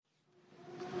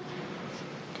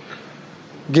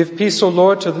Give peace, O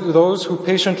Lord, to those who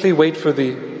patiently wait for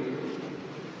thee.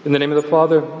 In the name of the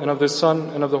Father, and of the Son,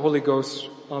 and of the Holy Ghost.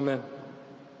 Amen.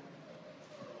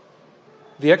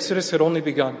 The Exodus had only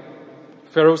begun.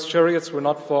 Pharaoh's chariots were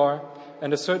not far,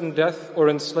 and a certain death or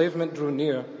enslavement drew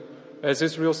near, as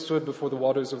Israel stood before the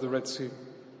waters of the Red Sea.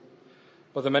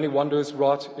 By the many wonders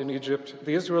wrought in Egypt,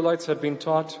 the Israelites had been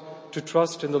taught to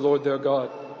trust in the Lord their God,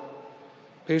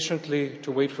 patiently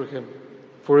to wait for him,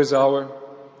 for his hour,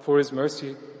 for his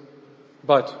mercy.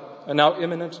 But a now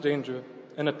imminent danger,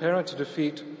 an apparent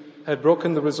defeat, had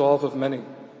broken the resolve of many,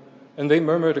 and they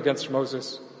murmured against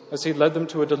Moses as he led them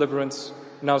to a deliverance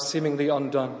now seemingly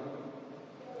undone.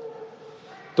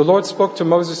 The Lord spoke to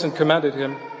Moses and commanded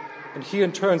him, and he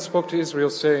in turn spoke to Israel,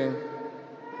 saying,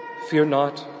 "Fear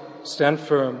not, stand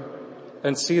firm,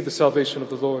 and see the salvation of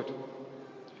the Lord."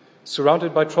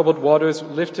 Surrounded by troubled waters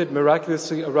lifted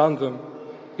miraculously around them,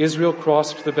 Israel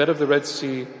crossed the bed of the Red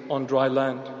Sea on dry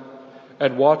land,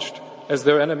 and watched as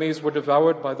their enemies were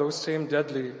devoured by those same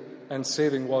deadly and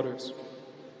saving waters.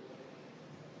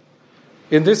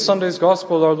 In this Sunday's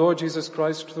Gospel, our Lord Jesus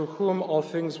Christ, through whom all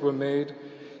things were made,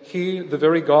 he, the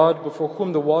very God before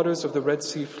whom the waters of the Red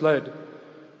Sea fled,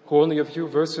 who only a few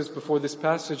verses before this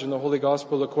passage in the Holy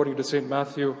Gospel, according to St.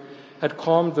 Matthew, had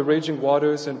calmed the raging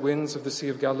waters and winds of the Sea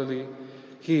of Galilee,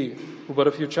 he, who but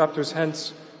a few chapters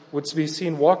hence would be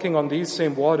seen walking on these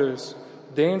same waters,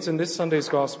 deigns in this Sunday's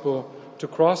Gospel to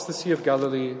cross the Sea of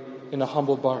Galilee in a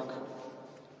humble bark.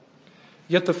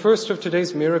 Yet the first of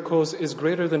today's miracles is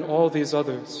greater than all these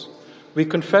others. We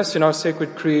confess in our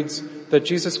sacred creeds that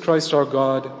Jesus Christ our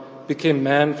God became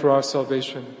man for our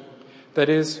salvation. That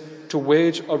is, to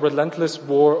wage a relentless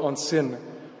war on sin,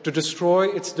 to destroy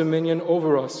its dominion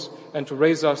over us, and to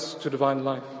raise us to divine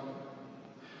life.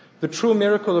 The true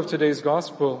miracle of today's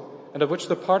Gospel, and of which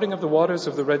the parting of the waters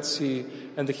of the Red Sea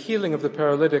and the healing of the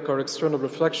paralytic are external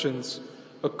reflections,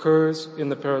 occurs in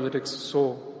the paralytic's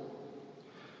soul.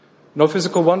 No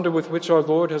physical wonder with which our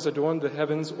Lord has adorned the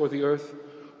heavens or the earth,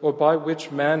 or by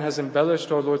which man has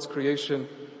embellished our Lord's creation,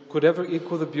 could ever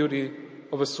equal the beauty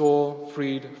of a soul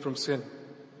freed from sin.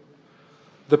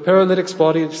 The paralytic's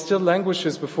body still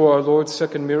languishes before our Lord's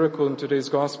second miracle in today's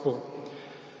Gospel.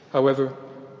 However,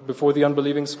 before the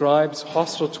unbelieving scribes,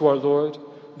 hostile to our Lord,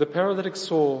 the paralytic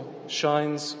soul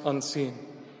shines unseen.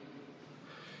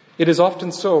 It is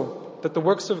often so that the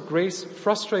works of grace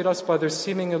frustrate us by their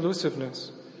seeming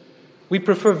elusiveness. We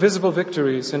prefer visible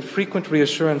victories and frequent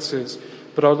reassurances,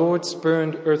 but our Lord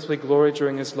spurned earthly glory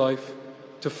during his life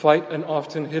to fight an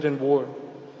often hidden war,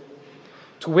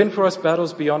 to win for us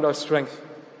battles beyond our strength,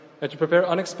 and to prepare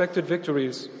unexpected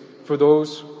victories for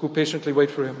those who patiently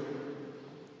wait for him,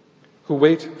 who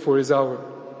wait for his hour.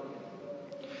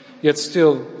 Yet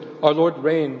still, our Lord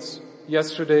reigns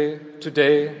yesterday,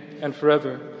 today, and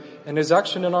forever, and his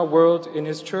action in our world, in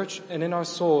his church, and in our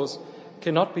souls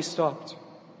cannot be stopped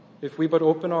if we but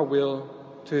open our will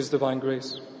to his divine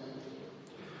grace.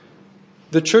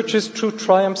 The Church's true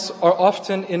triumphs are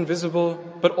often invisible,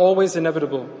 but always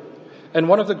inevitable. And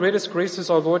one of the greatest graces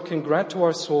our Lord can grant to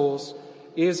our souls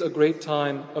is a great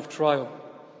time of trial.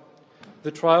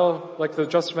 The trial like the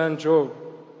just man Job,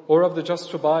 or of the just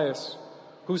Tobias,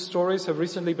 whose stories have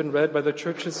recently been read by the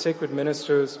Church's sacred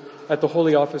ministers at the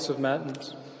Holy Office of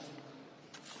Matins.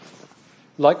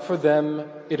 Like for them,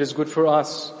 it is good for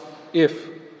us if,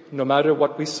 no matter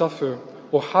what we suffer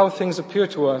or how things appear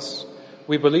to us,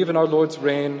 we believe in our Lord's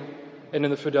reign and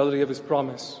in the fidelity of his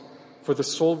promise, for the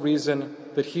sole reason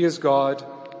that he is God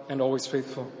and always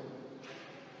faithful.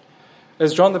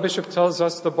 As John the Bishop tells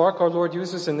us, the bark our Lord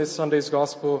uses in this Sunday's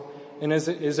Gospel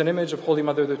is an image of Holy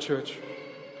Mother the Church.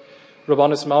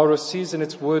 Rabanus Maurus sees in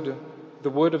its wood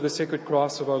the wood of the sacred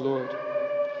cross of our Lord,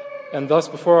 and thus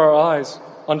before our eyes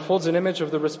unfolds an image of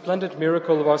the resplendent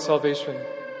miracle of our salvation.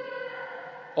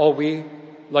 All we,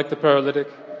 like the paralytic,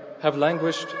 have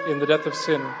languished in the death of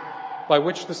sin, by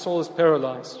which the soul is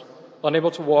paralyzed, unable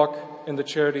to walk in the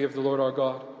charity of the Lord our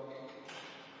God.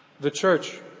 The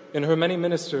Church, in her many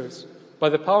ministers, by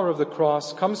the power of the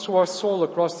cross, comes to our soul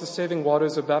across the saving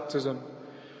waters of baptism,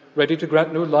 ready to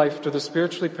grant new life to the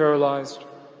spiritually paralyzed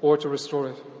or to restore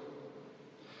it.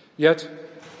 Yet,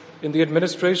 in the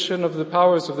administration of the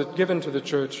powers given to the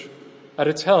Church, at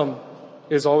its helm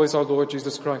is always our Lord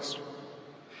Jesus Christ.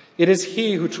 It is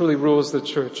he who truly rules the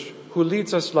Church, who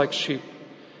leads us like sheep.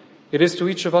 It is to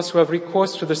each of us who have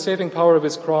recourse to the saving power of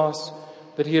his cross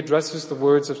that he addresses the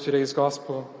words of today's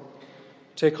Gospel.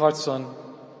 Take heart, son,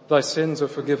 thy sins are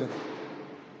forgiven.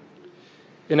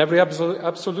 In every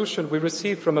absolution we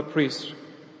receive from a priest,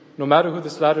 no matter who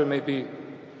this latter may be,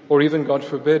 or even, God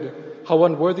forbid, how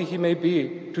unworthy he may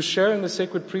be to share in the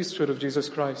sacred priesthood of Jesus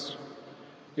Christ.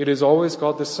 It is always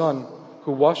God the Son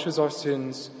who washes our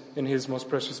sins in his most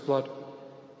precious blood.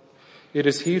 It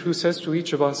is he who says to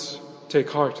each of us, "Take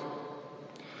heart."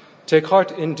 Take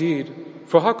heart indeed,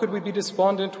 for how could we be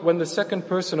despondent when the second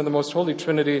person of the Most Holy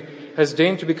Trinity has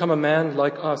deigned to become a man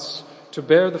like us, to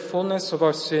bear the fullness of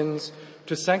our sins,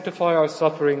 to sanctify our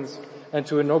sufferings, and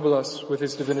to ennoble us with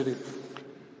his divinity?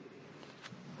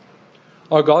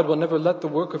 Our God will never let the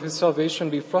work of his salvation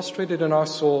be frustrated in our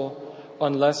soul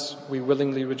unless we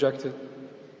willingly reject it.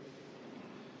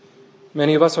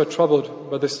 Many of us are troubled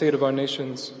by the state of our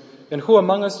nations, and who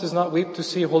among us does not weep to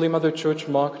see Holy Mother Church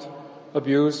mocked,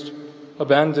 abused,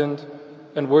 abandoned,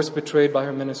 and worse, betrayed by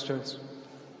her ministers?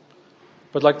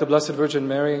 But like the Blessed Virgin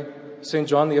Mary, St.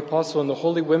 John the Apostle, and the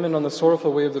holy women on the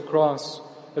sorrowful way of the cross,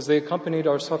 as they accompanied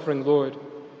our suffering Lord,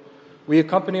 we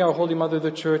accompany our Holy Mother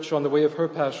the Church on the way of her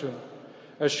passion,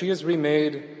 as she is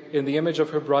remade in the image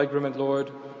of her bridegroom and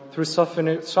Lord through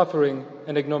suffering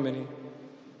and ignominy.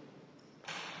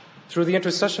 Through the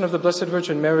intercession of the Blessed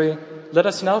Virgin Mary, let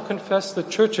us now confess the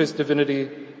Church's divinity,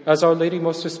 as Our Lady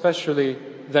most especially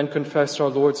then confessed our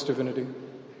Lord's divinity.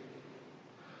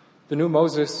 The new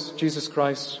Moses, Jesus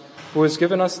Christ, who has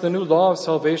given us the new law of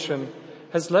salvation,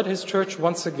 has led his Church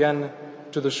once again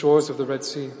to the shores of the Red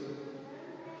Sea.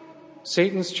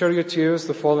 Satan's charioteers,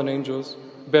 the fallen angels,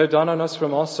 bear down on us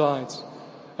from all sides,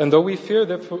 and though we fear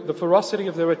the ferocity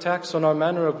of their attacks on our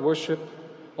manner of worship,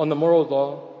 on the moral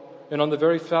law, and on the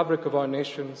very fabric of our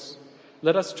nations,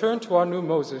 let us turn to our new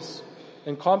Moses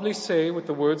and calmly say with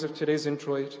the words of today's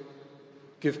introit,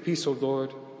 "Give peace, O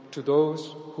Lord, to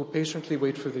those who patiently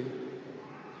wait for thee."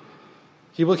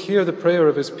 He will hear the prayer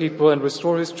of his people and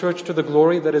restore his Church to the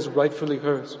glory that is rightfully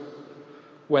hers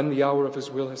when the hour of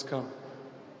his will has come.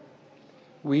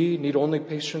 We need only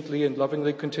patiently and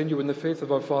lovingly continue in the faith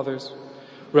of our fathers,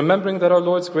 remembering that our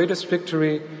Lord's greatest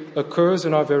victory occurs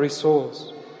in our very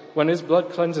souls, when his blood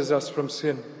cleanses us from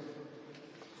sin.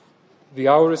 The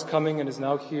hour is coming and is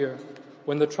now here,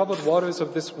 when the troubled waters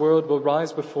of this world will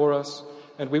rise before us,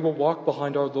 and we will walk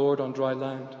behind our Lord on dry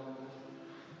land.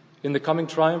 In the coming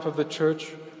triumph of the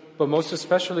Church, but most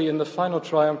especially in the final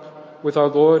triumph with our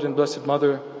Lord and Blessed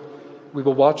Mother, we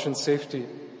will watch in safety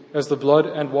as the blood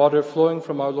and water flowing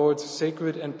from our Lord's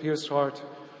sacred and pierced heart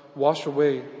wash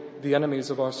away the enemies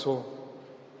of our soul.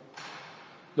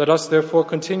 Let us therefore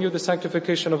continue the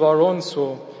sanctification of our own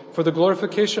soul for the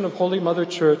glorification of Holy Mother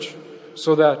Church,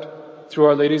 so that, through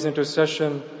Our Lady's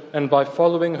intercession and by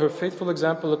following her faithful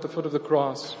example at the foot of the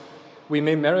cross, we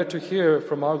may merit to hear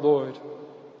from our Lord,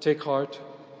 "Take heart,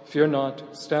 fear not,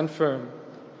 stand firm,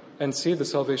 and see the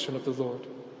salvation of the Lord."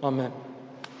 Amen.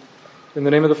 In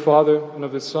the name of the Father, and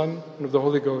of the Son, and of the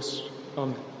Holy Ghost.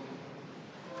 Amen.